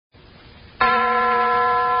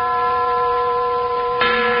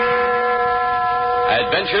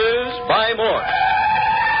Adventures by Morse.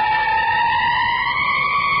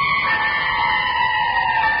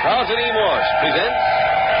 Carlton E. Morse presents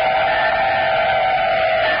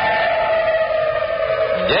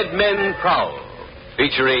Dead Men Prowl,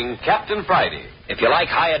 featuring Captain Friday. If you like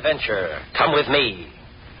high adventure, come with me.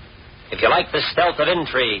 If you like the stealth of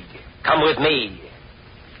intrigue, come with me.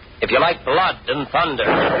 If you like blood and thunder,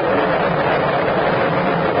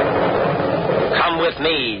 come with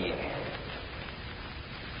me.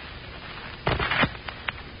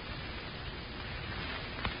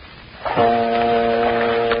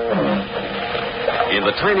 In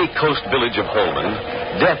the tiny coast village of Holman,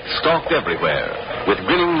 death stalked everywhere, with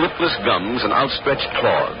grinning lipless gums and outstretched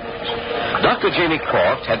claws. Dr. Jamie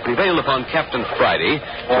Croft had prevailed upon Captain Friday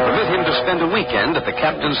to permit him to spend a weekend at the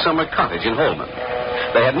captain's summer cottage in Holman.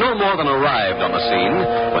 They had no more than arrived on the scene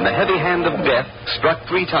when the heavy hand of death struck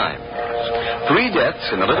 3 times. 3 deaths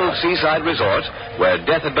in the little seaside resort where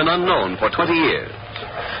death had been unknown for 20 years.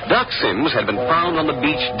 Doc Sims had been found on the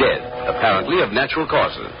beach dead, apparently of natural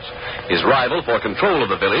causes. His rival for control of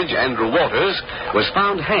the village, Andrew Walters, was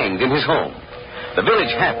found hanged in his home. The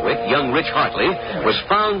village halfwit, young Rich Hartley, was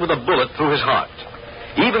found with a bullet through his heart.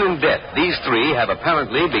 Even in death, these 3 have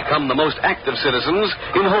apparently become the most active citizens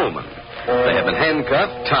in Holman. They have been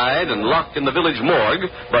handcuffed, tied, and locked in the village morgue,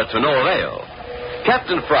 but to no avail.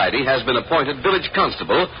 Captain Friday has been appointed village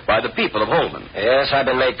constable by the people of Holman. Yes, I've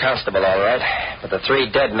been made constable, all right. But the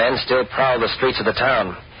 3 dead men still prowl the streets of the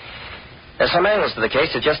town. There's some angles to the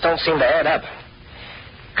case that just don't seem to add up.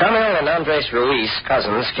 Carmel and Andres Ruiz,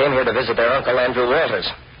 cousins, came here to visit their uncle, Andrew Walters.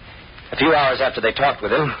 A few hours after they talked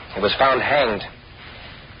with him, he was found hanged.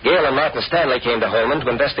 Gail and Martin Stanley came to Holman to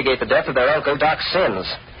investigate the death of their uncle, Doc Sims.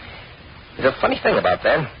 There's a funny thing about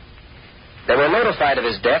that. They were notified of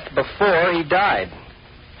his death before he died.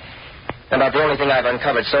 About the only thing I've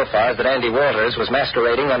uncovered so far is that Andy Walters was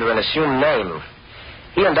masquerading under an assumed name.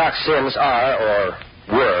 He and Doc Sims are, or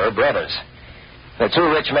were, brothers. The 2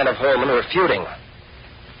 rich men of Holman were feuding.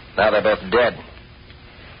 Now they're both dead.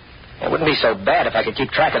 It wouldn't be so bad if I could keep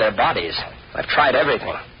track of their bodies. I've tried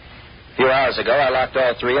everything. A few hours ago, I locked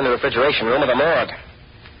all 3 in the refrigeration room of the morgue.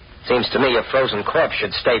 Seems to me a frozen corpse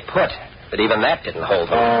should stay put, but even that didn't hold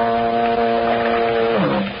them.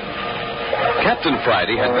 Captain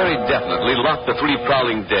Friday had very definitely locked the 3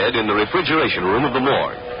 prowling dead in the refrigeration room of the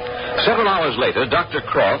morgue. Several hours later, Dr.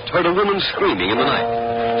 Croft heard a woman screaming in the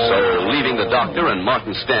night. So, leaving the doctor and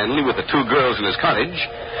Martin Stanley with the 2 girls in his cottage,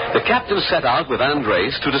 the captain set out with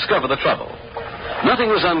Andres to discover the trouble. Nothing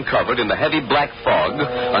was uncovered in the heavy black fog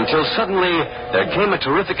until suddenly there came a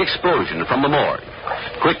terrific explosion from the morgue.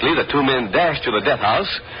 Quickly, the 2 men dashed to the death house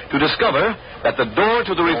to discover that the door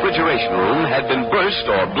to the refrigeration room had been burst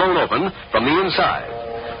or blown open from the inside.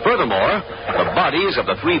 Furthermore, the bodies of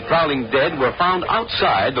the 3 prowling dead were found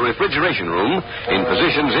outside the refrigeration room in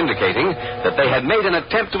positions indicating that they had made an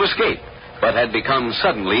attempt to escape, but had become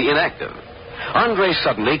suddenly inactive. Andre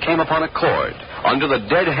suddenly came upon a cord under the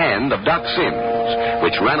dead hand of Doc Sims,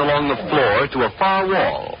 which ran along the floor to a far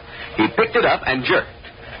wall. He picked it up and jerked.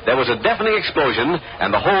 There was a deafening explosion, and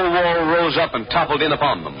the whole wall rose up and toppled in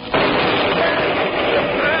upon them.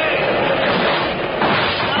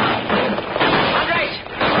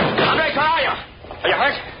 Andres, where are you? Are you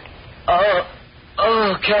hurt?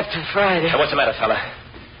 Oh, Captain Friday. What's the matter, fella?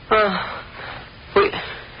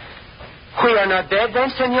 We are not dead then,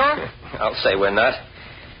 senor? I'll say we're not.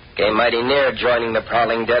 Came mighty near joining the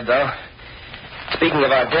prowling dead, though. Speaking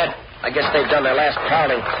of our dead, I guess they've done their last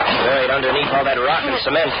prowling, buried underneath all that rock and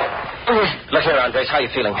cement. Look here, Andres, how are you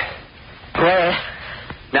feeling? Well,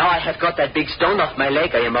 now I have got that big stone off my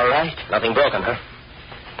leg, I am all right. Nothing broken, huh?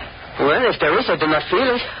 Well, if there is, I do not feel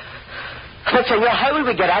it. But, senor, how will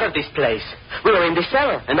we get out of this place? We are in the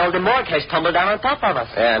cellar, and all the morgue has tumbled down on top of us.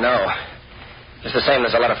 Yeah, I know. Just the same,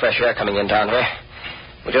 there's a lot of fresh air coming in down here.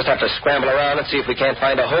 We'll just have to scramble around and see if we can't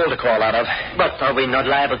find a hole to crawl out of. But are we not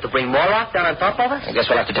liable to bring more rock down on top of us? I guess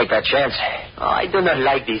we'll have to take that chance. Oh, I do not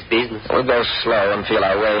like this business. We'll go slow and feel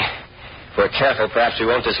our way. If we're careful, perhaps we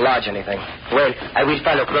won't dislodge anything. Well, I will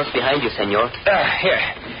follow close behind you, senor.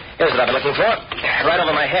 Here's what I've been looking for. Right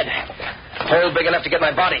over my head. Hole big enough to get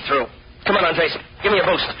my body through. Come on, Andres. Give me a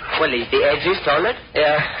boost. Well, is the edge solid?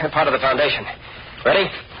 Yeah, part of the foundation. Ready?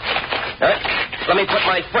 All right. Let me put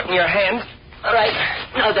my foot in your hand. All right.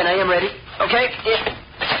 Now then, I am ready. Okay.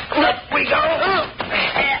 Yeah. Up we go.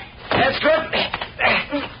 That's good.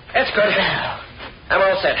 That's good. I'm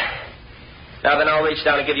all set. Now then, I'll reach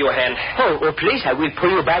down and give you a hand. Oh, please, I will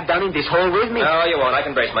pull you back down in this hole with me. No, you won't. I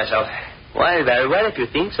can brace myself. Well, very well, if you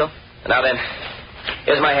think so. Now then,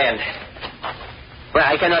 here's my hand. Well,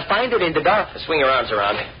 I cannot find it in the dark. Swing your arms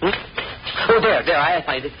around. Oh, there, I'll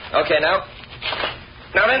find it. Okay, now.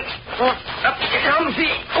 Now then. Up you come.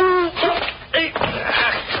 See.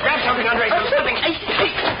 Grab something, Andre. Something. I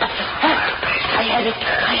have it.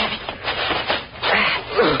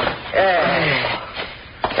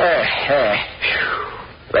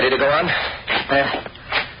 Ready to go on?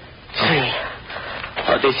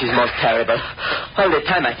 Oh, this is most terrible. All the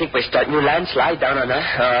time I think we start new landslide down on us.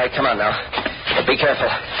 All right, come on now. But be careful.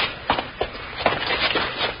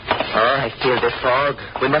 Oh, I feel the fog.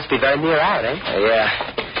 We must be very near out, eh? Yeah.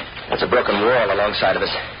 There's a broken wall alongside of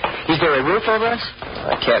us. Is there a roof over us?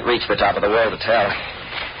 I can't reach the top of the wall to tell.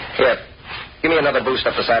 Here, give me another boost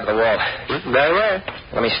up the side of the wall. Very well.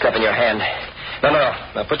 Let me step in your hand. No.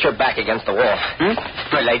 Now put your back against the wall.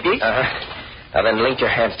 Well, like this? Uh-huh. Now then link your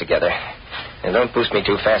hands together. And don't boost me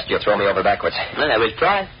too fast. You'll throw me over backwards. Well, I will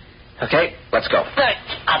try. Okay, let's go.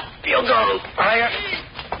 Up you go. Higher.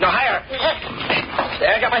 No, higher. There,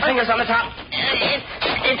 I got my fingers on the top.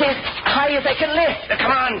 It is high as I can lift. Come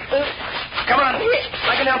on.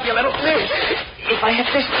 I can help you a little. If I have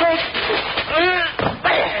this straight.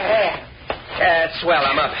 That's swell.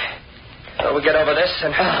 I'm up. So we'll get over this, and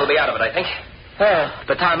we'll be out of it, I think.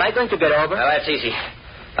 But how am I going to get over? Well, that's easy.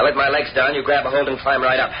 I'll let my legs down. You grab a hold and climb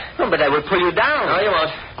right up. Oh, but I will pull you down. No, you won't.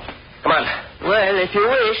 Come on. Well, if you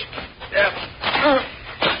wish.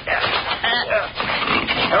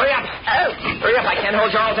 Hurry up. Hurry up. I can't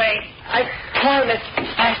hold you all day. I climb as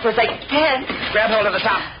fast as I can. Grab hold of the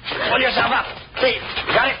top. Pull yourself up. See.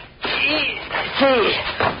 You got it? See.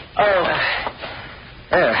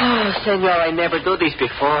 Oh, senor, I never do this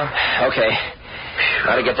before. Okay.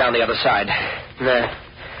 Now to get down the other side.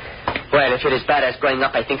 Well, if it is bad as going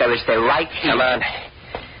up, I think I will stay right here. Come on.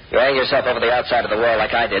 You hang yourself over the outside of the wall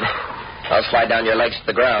like I did. I'll slide down your legs to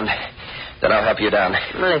the ground. Then I'll help you down.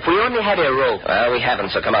 Well, if we only had a rope. Well, we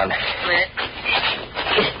haven't, so come on.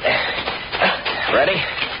 Ready?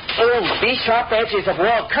 Oh, these sharp edges of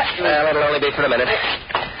wall cut me. Well, it'll only be for a minute.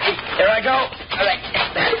 Here I go. All right.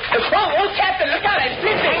 Oh, Captain, look out. I'm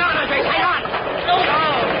slipping. Hang on, Andre. Hang on.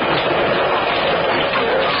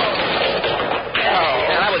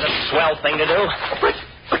 Yeah, that was a swell thing to do. But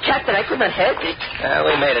Captain, I could not help it.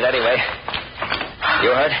 We made it anyway. You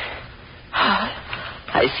hurt?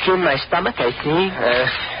 I skinned my stomach, I think.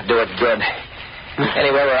 Do it good.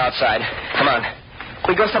 Anyway, we're outside. Come on.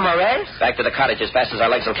 We go somewhere else? Back to the cottage as fast as our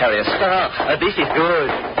legs will carry us. This is good.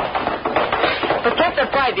 But Captain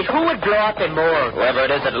Friday, who would blow up a morgue? Whoever it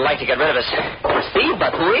is that would like to get rid of us. See, but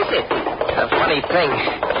who is it? A funny thing.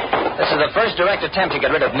 This is the first direct attempt to get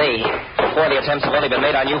rid of me. 4 the attempts have only been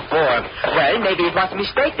made on you 4. Well, maybe it was a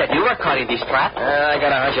mistake that you were caught in this trap. I got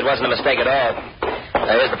a hunch it wasn't a mistake at all.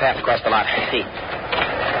 Here's the path across the lot. See.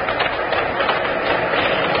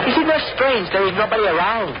 Is it not strange there is nobody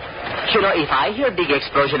around? You know, if I hear a big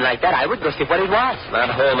explosion like that, I would go see what it was. Not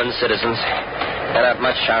Holman citizens. They're not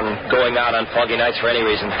much on going out on foggy nights for any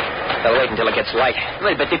reason. They'll wait until it gets light.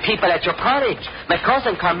 Well, but the people at your cottage. My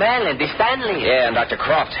cousin Carmel and the Stanley. Yeah, and Dr.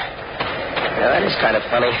 Croft. Yeah, that is kind of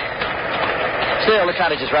funny. Still, the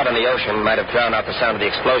cottage is right on the ocean. Might have drowned out the sound of the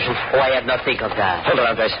explosion. Oh, I had not think of that. Hold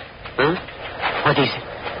on, Grace. What is it?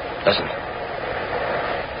 Listen.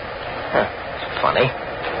 Funny.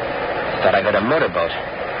 Thought I heard a motorboat.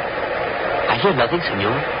 I hear nothing,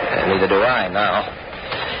 senor. Neither do I now.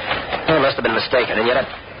 I must have been mistaken, and yet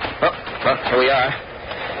well, here we are.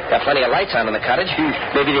 Got plenty of lights on in the cottage.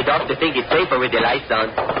 Maybe the doctor think it's safer with the lights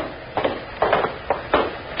on.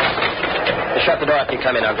 Shut the door after you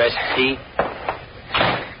come in, Andres. See?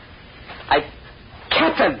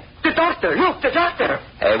 Captain! The doctor! Look, the doctor!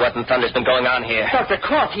 Hey, what in thunder's been going on here? Dr.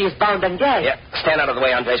 Croft, he is bound and gagged. Yeah, stand out of the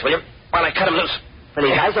way, Andres, will you? While I cut him loose. Well,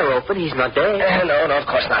 his eyes are open. He's not dead. No, of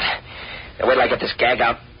course not. Now, wait till I get this gag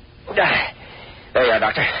out. There you are,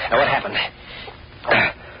 Doctor. Now, what happened?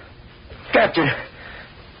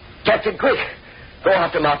 Captain, quick. Go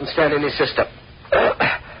after Martin Stanley and his sister.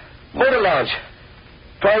 Motor launch.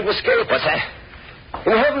 Trying to escape. What's that?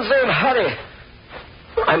 In heaven's name, hurry.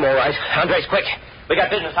 I'm all right. Andres, quick. We got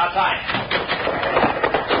business outside.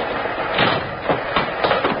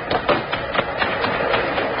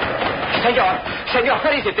 Senor,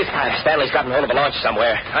 what is it this time? Stanley's gotten hold of a launch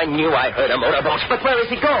somewhere. I knew I heard a motorboat. But where does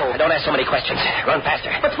he go? Don't ask so many questions. Run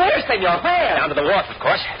faster. But where, senor? Where? Down to the wharf, of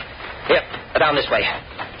course. Here, down this way.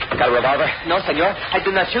 Got a revolver? No, senor. I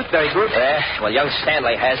do not shoot very good. Well, young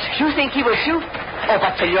Stanley has. You think he will shoot? Oh,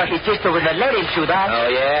 but senor, his sister will not let him shoot us. Oh,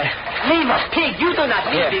 yeah? Lima, pig, you do not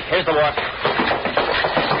Here, this. here's the wharf.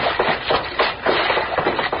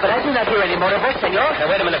 But I do not hear any motorboats, senor. Now,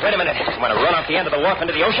 wait a minute. You want to run off the end of the wharf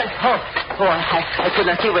into the ocean? I could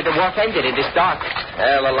not see where the wharf ended in this dark.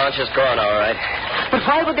 Well, the launch is gone, all right. But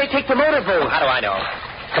why would they take the motorboat? How do I know?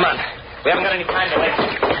 Come on. We haven't got any time to waste.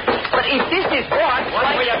 But if this is what...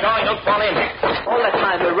 Watch where you're going. Don't fall in. All the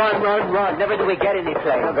time we run. Never do we get any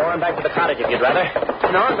place. Well, go on back to the cottage if you'd rather.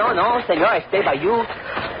 No, senor. I stay by you.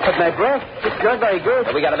 But my breath, it's not very good.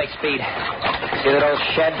 But we got to make speed. See that old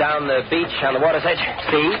shed down the beach on the water's edge?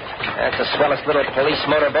 See? That's the swellest little police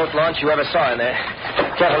motorboat launch you ever saw in there.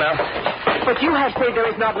 Careful now. But you have said there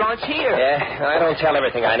is not launch here. Yeah, I don't tell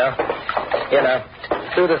everything I know. Here now.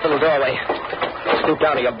 Through this little doorway. Scoop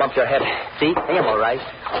down or you'll bump your head. See? I am all right.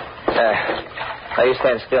 Now you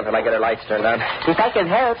stand still till I get her lights turned on. If I can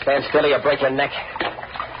help. Stand still or you'll break your neck.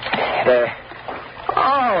 There.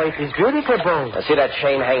 Oh, it is beautiful boat. Now see that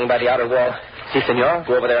chain hanging by the outer wall? Si, senor.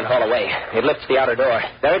 Go over there and haul away. It lifts the outer door.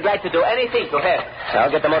 Very glad to do anything. Go ahead. I'll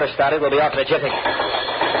get the motor started. We'll be off in a jiffy.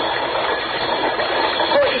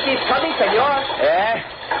 Oh, it is coming, senor.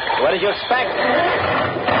 Yeah? What did you expect?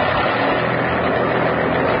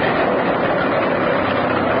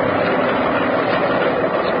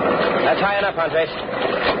 That's high enough, Andres.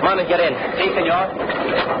 Come on and get in. Si, senor.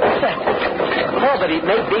 Oh, but it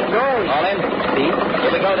made big noise. All in? See?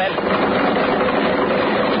 Here we go, then.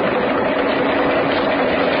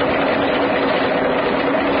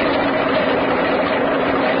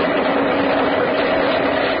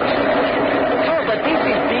 Oh, but this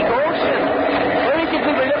is big ocean. Where is it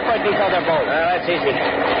we will look for this other boat? That's easy.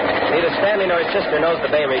 Neither Stanley nor his sister knows the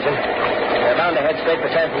Bay region. They're bound to head straight for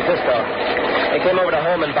San Francisco. They came over to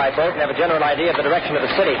Holman by boat and have a general idea of the direction of the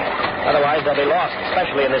city. Otherwise, they'll be lost,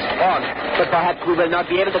 especially in this fog. But perhaps we will not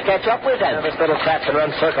be able to catch up with them. This little craft can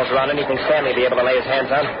run circles around anything Stanley be able to lay his hands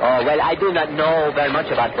on. Oh, well, I do not know very much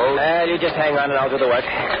about boats. You just hang on and I'll do the work.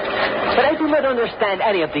 But I do not understand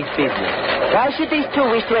any of this business. Why should these two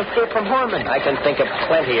wish to escape from Holman? I can think of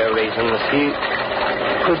plenty of reasons.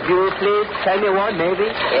 Could you please tell me one, maybe?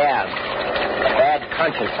 Yeah. Bad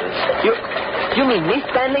consciences. You mean Miss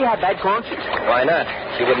Stanley had bad conscience? Why not?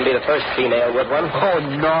 She wouldn't be the first female with one. Oh,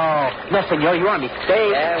 no. No, senor, you are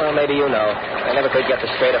mistaken. Yeah, well, maybe you know. I never could get the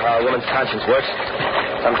straight of how a woman's conscience works.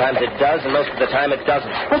 Sometimes it does, and most of the time it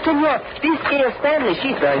doesn't. But, senor, this girl Stanley,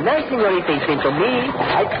 she's very nice, senor, if they seem to me.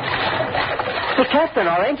 The captain,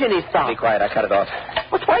 our engine is stopped. Be quiet, I cut it off.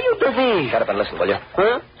 But why you do this? Shut up and listen, will you?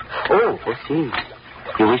 Huh? Oh, see.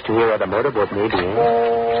 You wish to hear how the motorboat maybe, eh?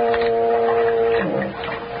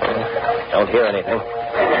 Don't hear anything.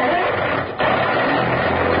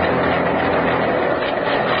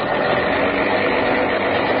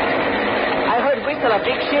 I heard whistle a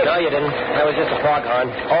big ship. No, you didn't. That was just a foghorn.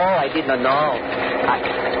 Oh, I did not know.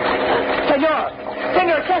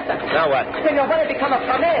 Senor Captain. Now what? Senor, what had become of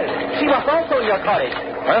Carmel? She was also in your cottage.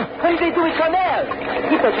 Huh? What did they do with Carmel?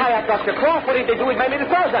 People tie up Dr. Croft. What did they do with my little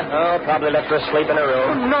cousin? Oh, probably left her asleep in her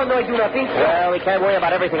room. No, I do not think so. Well, we can't worry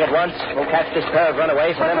about everything at once. We'll catch this pair of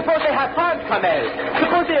runaways and But then... suppose they have harmed Carmel.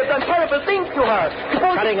 Suppose they have done terrible things to her.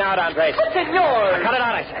 Suppose... Cutting out, Andres. But, senor... Cut it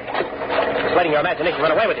out, I say. Just letting your imagination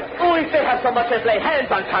run away with you. Oh, if they have so much as lay hands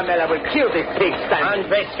on Carmel, I will kill this pig, Stanley.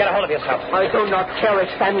 Andres, get a hold of yourself. I do not care if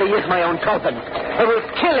Stanley is my own cousin. I will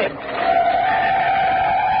kill him.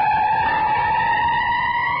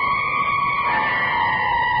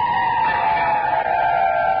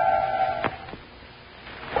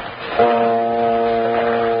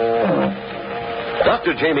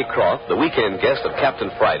 Dr. Jamie Croft, the weekend guest of Captain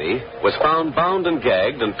Friday, was found bound and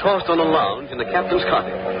gagged and tossed on a lounge in the captain's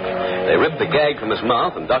cottage. They ripped the gag from his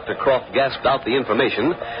mouth, and Dr. Croft gasped out the information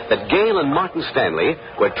that Gale and Martin Stanley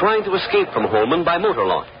were trying to escape from Holman by motor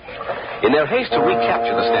launch. In their haste to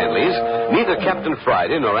recapture the Stanleys, neither Captain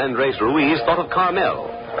Friday nor Andres Ruiz thought of Carmel,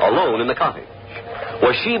 alone in the cottage.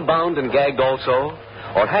 Was she bound and gagged also,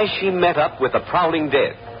 or has she met up with the prowling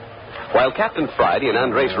dead? While Captain Friday and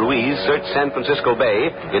Andres Ruiz search San Francisco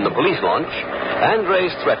Bay in the police launch,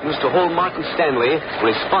 Andres threatens to hold Martin Stanley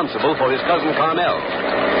responsible for his cousin Carmel.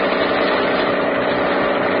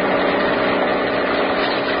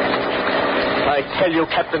 I tell you,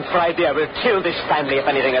 Captain Friday, I will kill this Stanley if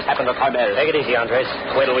anything has happened to Carmel. Take it easy, Andres.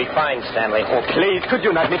 Wait till we find Stanley. Oh, please, could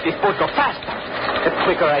you not make this boat go faster? The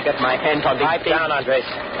quicker I get my hands on this Pipe thing... down, Andres.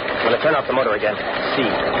 I'm going to turn off the motor again. See,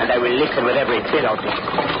 and I will listen with every bit of it.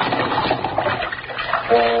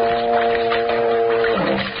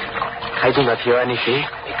 I do not hear anything.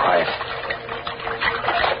 Be quiet.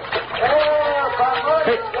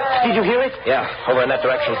 Hey, did you hear it? Yeah, over in that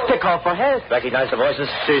direction. They call for help. Recognize the voices?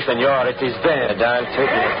 Si, senor, it is them. Darn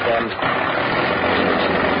tootin' it's them.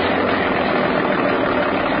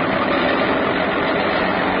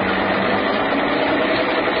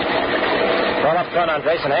 Roll up front,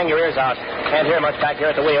 Andres, and hang your ears out. Can't hear much back here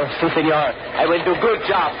at the wheel. Si, senor. I will do good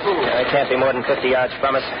job, too. It can't be more than 50 yards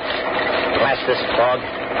from us. Blast this fog.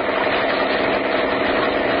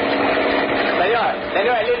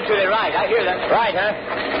 Senor, a little to the right. I hear them. Right, huh?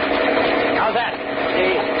 How's that? Si.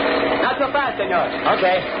 Not so fast, senor.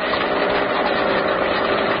 Okay.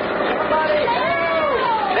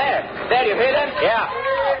 There, you hear them? Yeah.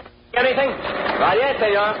 Anything? Not yet,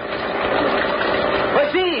 senor. Well,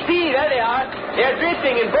 see, there they are. They're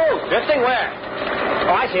drifting in boats. Drifting where?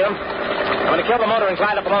 Oh, I see them. I'm going to kill the motor and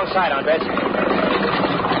glide up alongside, Andres.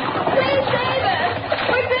 Please save us.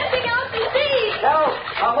 We're drifting out to sea. No,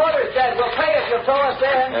 our motor says we'll pay if you'll throw us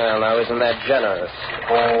in. Well, now, isn't that generous?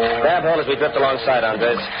 Grab hold as we drift alongside,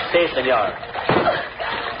 Andres. Si, senor.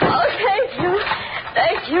 Oh, thank you.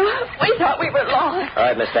 Thank you. We thought we were lost. All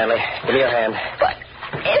right, Miss Stanley. Give me your hand. But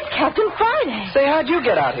it's Captain Friday. Say, how'd you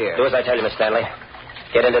get out here? Do as I tell you, Miss Stanley.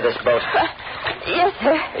 Get into this boat. Yes,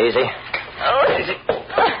 sir. Easy. Oh. Easy.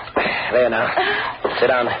 There now. Sit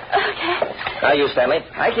down. Okay. Now you, Stanley.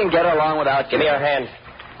 I can get along without Give me your hand.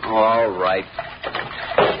 All right.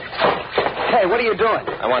 Hey, what are you doing?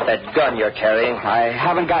 I want that gun you're carrying. I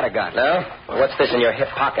haven't got a gun. No? Well, what's this in your hip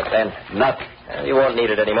pocket, then? Nothing. You won't need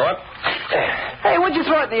it anymore. Hey, what'd you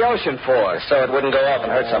throw it in the ocean for? So it wouldn't go off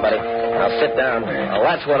and hurt somebody. Now sit down. Well,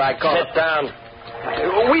 that's what I call Sit down.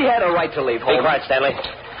 We had a right to leave Be home. quiet, Stanley.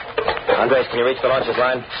 Andres, can you reach the launcher's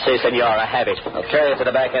line? Si, senor, I have it. I'll carry it to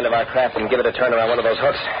the back end of our craft and give it a turn around one of those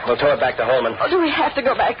hooks. We'll tow it back to Holman. Oh, do we have to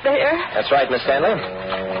go back there? That's right, Miss Stanley.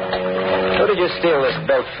 Who did you steal this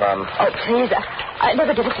boat from? Oh, please. I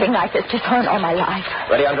never did a thing like this before in all my life.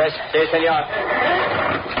 Ready, Andres? Si, senor.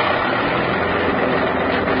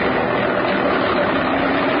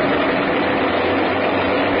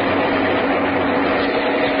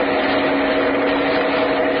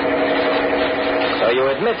 You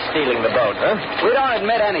admit stealing the boat, huh? We don't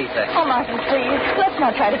admit anything. Oh, Martin, please. Let's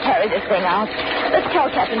not try to carry this thing out. Let's tell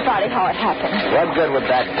Captain Friday how it happened. What good would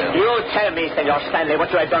that do? You tell me, Senor Stanley, what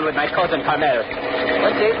you have done with my cousin Carmel.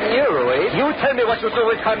 What's eating you, Ruiz? You tell me what you do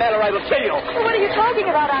with Carmel or I will kill you. Well, what are you talking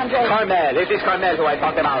about, Andre? Carmel. It is Carmel who I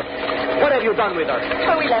talked about. What have you done with her?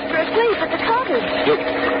 Oh, we left her asleep at the cottage.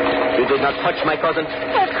 You did not touch my cousin?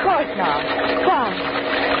 Of course not. Why?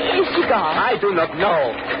 Is she gone? I do not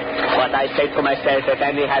know. But I say to myself, if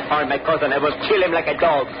any has harmed my cousin, I will kill him like a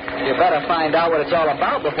dog. You better find out what it's all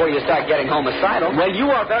about before you start getting homicidal. Well, you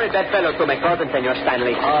are a very bad fellow to my cousin, Senor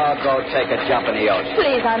Stanley. Oh, go take a jump in the ocean.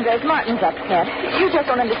 Please, Andres, Martin's upset. You just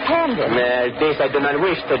don't understand it. This I do not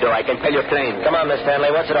wish to do. I can tell you plain. Come on, Miss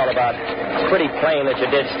Stanley. What's it all about? It's pretty plain that you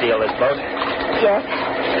did steal this boat. Yes.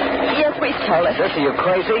 Yes, we stole it. Sis, are you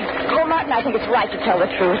crazy? Well, Martin, I think it's right to tell the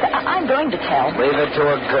truth. I'm going to tell. Leave it to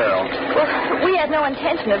a girl. Well, we had no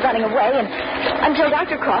intention of running away, and until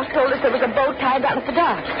Dr. Cross told us there was a boat tied down at the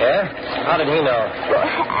dock. Yeah? How did he know? Well,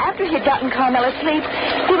 after he'd gotten Carmel asleep,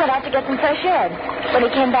 he went out to get some fresh air. When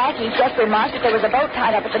he came back, he just remarked that there was a boat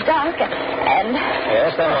tied up at the dock, and...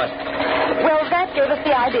 Yes, then what? Well, that gave us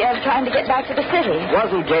the idea of trying to get back to the city. It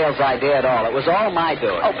wasn't Gail's idea at all. It was all my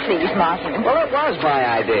doing. Oh, please, Martin. Well, it was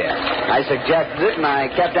my idea. I suggested it, and I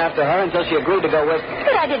kept after her until she agreed to go with me.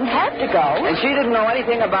 But I didn't have to go. And she didn't know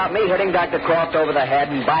anything about me hitting Dr. Croft over the head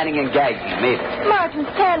and binding and gagging him either. Martin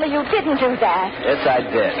Stanley, you didn't do that. Yes, I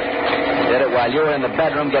did. I did it while you were in the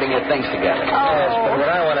bedroom getting your things together. Yes, but Oh. what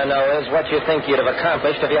I want to know is what you think you'd have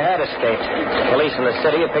accomplished if you had escaped. The police in the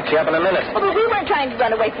city would pick you up in a minute. Oh, but we weren't trying to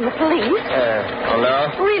run away from the police. Oh,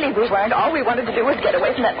 no? Really, we weren't. All we wanted to do was get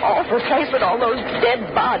away from that awful place with all those dead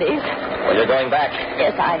bodies. Well, you're going back.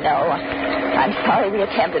 Yes, I know. I'm sorry we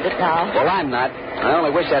attempted it now. Well, I'm not. I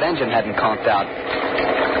only wish that engine hadn't conked out.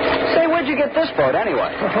 Say, where'd you get this boat anyway?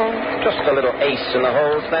 Just a little ace in the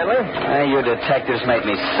hole, Stanley. You detectives make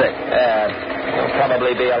me sick. You'll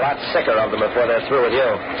probably be a lot sicker of them before they're through with you.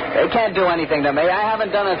 They can't do anything to me. I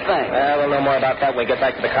haven't done a thing. We'll know more about that when we get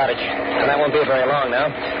back to the cottage. And that won't be very long now.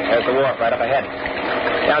 There's the wharf right up ahead.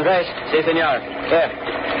 Andres. Si, senor. Here.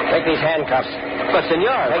 Take these handcuffs. But,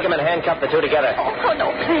 senor... Take them and handcuff the two together. Oh,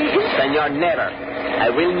 no, please. Senor, never. I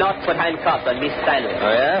will not put handcuffs on Miss Stanley.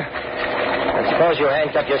 Oh, yeah? And suppose you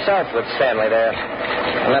handcuff yourself with Stanley there.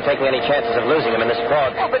 I'm not taking any chances of losing him in this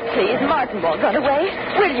fog. Oh, but please, Martin won't run away.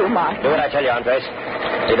 Will you, Martin? Do what I tell you, Andres.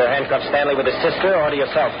 Either handcuff Stanley with his sister or to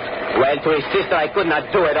yourself. Well, to his sister, I could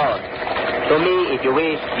not do it all. To me, if you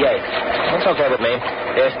wish, yes. That's okay with me.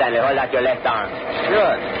 Here, Stanley, hold out your left arm.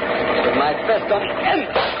 Good. With my fist on the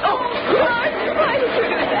end. Oh, Martin, why did you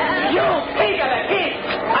do that? You pig of a pig!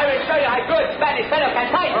 I will show you how good Spanish fellow can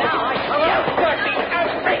fight now. You dirty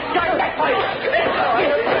outbreak! Join that fight!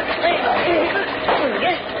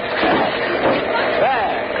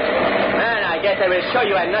 There. And I guess I will show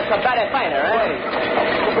you I'm not so bad a fighter,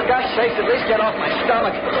 eh? For gosh sakes, at least get off my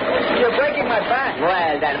stomach. You're breaking my back.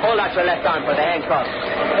 Well, then, hold out your left arm for the handcuffs.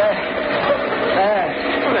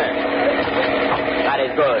 That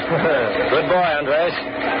is good. Good boy, Andres.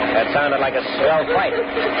 That sounded like a swell fight.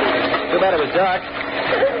 Too bad it was dark.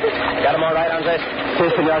 Got him all right, Andres? Si,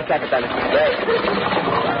 senor Capitan. Great.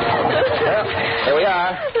 Well, here we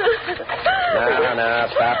are. Now,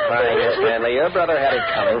 stop crying, Miss Stanley. Your brother had it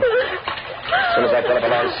coming. As soon as I pull up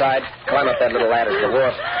alongside, climb up that little ladder to the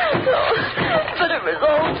wharf. But it was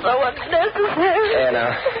all so unnecessary. There,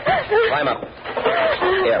 now. Climb up.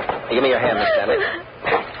 Here, give me your hand, Miss Stanley.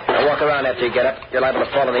 Now walk around after you get up. You're liable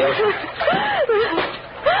to fall in the ocean.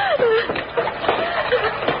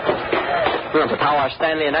 Well, but how are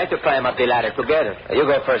Stanley and I to climb up the ladder together? You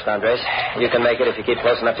go first, Andres. You can make it if you keep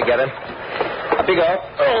close enough together. Up you go.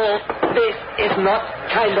 Oh, this is not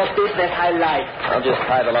kind of business I like. I'll just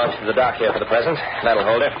tie the launch to the dock here for the present. That'll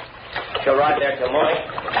hold her. She'll ride there till morning.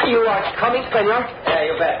 You are coming, senor? Yeah,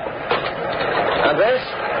 you bet. Andres,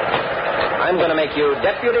 I'm going to make you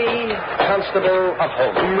Deputy Constable of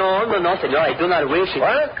Home. No, senor. I do not wish it.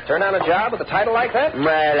 What? Turn down a job with a title like that?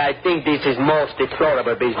 Well, I think this is most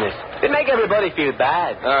deplorable business. It make everybody feel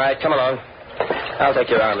bad. All right, come along. I'll take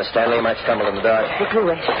your arm, Miss Stanley. You might stumble in the dark.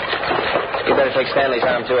 You better take Stanley's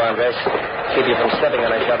arm, too, Andres. Keep you from stepping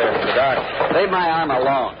on each other in the dark. Leave my arm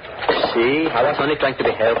alone. See? I was only trying to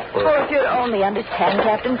be helpful. Oh, if you'd only understand,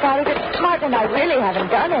 Captain Friday, that Martin and I really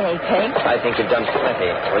haven't done anything. I think you've done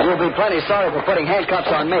plenty. Well, you'll be plenty sorry for putting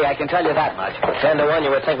handcuffs on me, I can tell you that much. 10 to 1,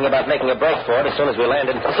 you were thinking about making a break for it as soon as we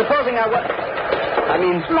landed. Supposing I was...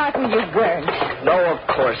 Martin, you weren't. No, of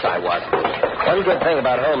course I wasn't. One good thing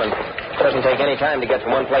about Holman, it doesn't take any time to get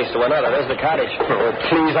from one place to another. There's the cottage. Oh,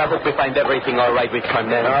 please, I hope we find everything all right with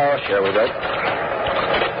Carmel. Oh, sure we will.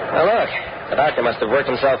 Now, look. The doctor must have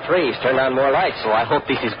worked himself free. He's turned on more lights. Oh, I hope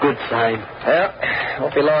this is good sign. Well,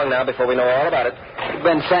 won't be long now before we know all about it. You've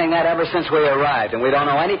been saying that ever since we arrived, and we don't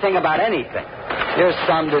know anything about anything. You're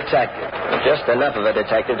some detective. Just enough of a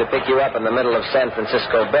detective to pick you up in the middle of San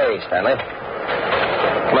Francisco Bay, Stanley.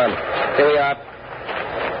 Come on. Here we are.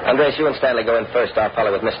 Andres, you and Stanley go in first. I'll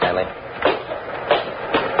follow with Miss Stanley.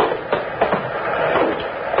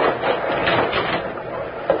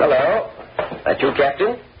 Hello. That you,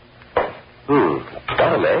 Captain?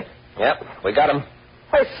 Got him, eh? Yep, we got him.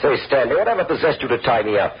 I say, Stanley, whatever possessed you to tie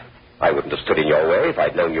me up? I wouldn't have stood in your way if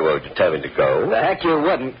I'd known you were determined to go. The heck you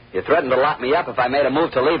wouldn't. You threatened to lock me up if I made a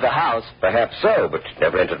move to leave the house. Perhaps so, but it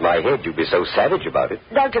never entered my head you'd be so savage about it.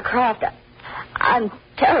 Dr. Croft, I'm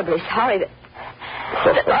terribly sorry that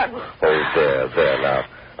Martin... Oh, there now.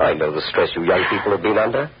 I know the stress you young people have been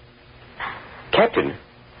under. Captain,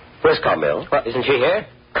 where's Carmel? What, isn't she here?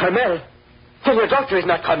 Carmel? Then your doctor is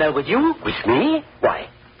not Carmel with you? With me? Why?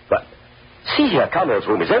 But, see here, Carmel's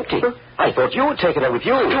room is empty. I thought you had taken her with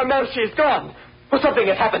you. Carmel, she's gone. Well, something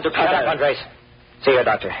has happened to Shut Carmel. up, Andres. See here,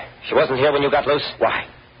 doctor. She wasn't here when you got loose? Why?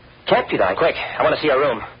 Captain, Quick, I want to see her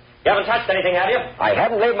room. You haven't touched anything, have you? I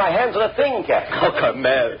haven't laid my hands on a thing, Captain. Oh,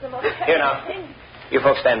 Carmel. Here now. You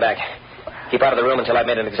folks stand back. Keep out of the room until I've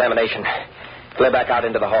made an examination. Clear back out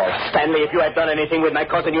into the hall. Stanley, if you had done anything with my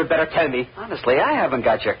cousin, you'd better tell me. Honestly, I haven't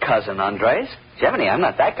got your cousin, Andres. Jiminy, I'm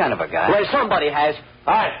not that kind of a guy. Well, somebody has.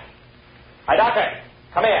 Hi. Hi, doctor.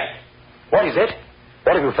 Come here. What is it?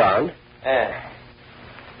 What have you found?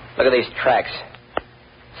 Look at these tracks.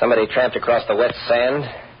 Somebody tramped across the wet sand,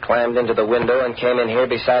 climbed into the window, and came in here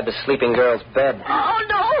beside the sleeping girl's bed. Oh,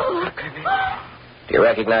 no. Do you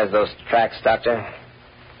recognize those tracks, Doctor?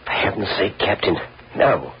 For heaven's sake, Captain.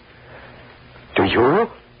 No. Do you?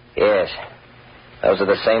 Yes. Those are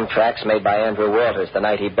the same tracks made by Andrew Walters the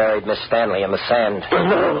night he buried Miss Stanley in the sand.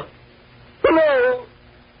 No. No.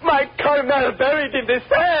 My Carmel buried in the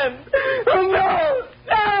sand. Oh,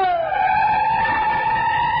 no. No.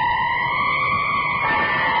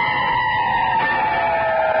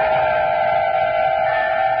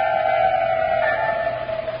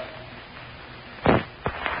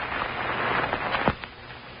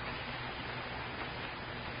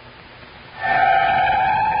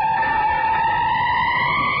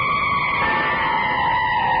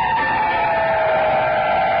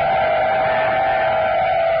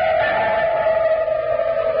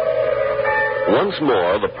 Once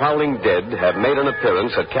more, the prowling dead have made an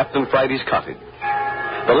appearance at Captain Friday's cottage.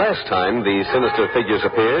 The last time these sinister figures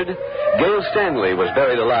appeared, Gail Stanley was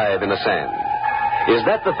buried alive in the sand. Is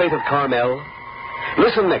that the fate of Carmel?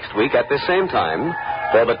 Listen next week at this same time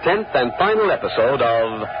for the 10th and final episode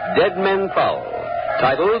of Dead Men Prowl,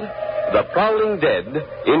 titled The Prowling Dead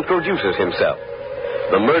Introduces Himself.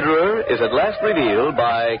 The murderer is at last revealed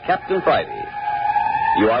by Captain Friday.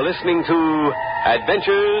 You are listening to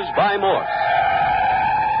Adventures by Morse.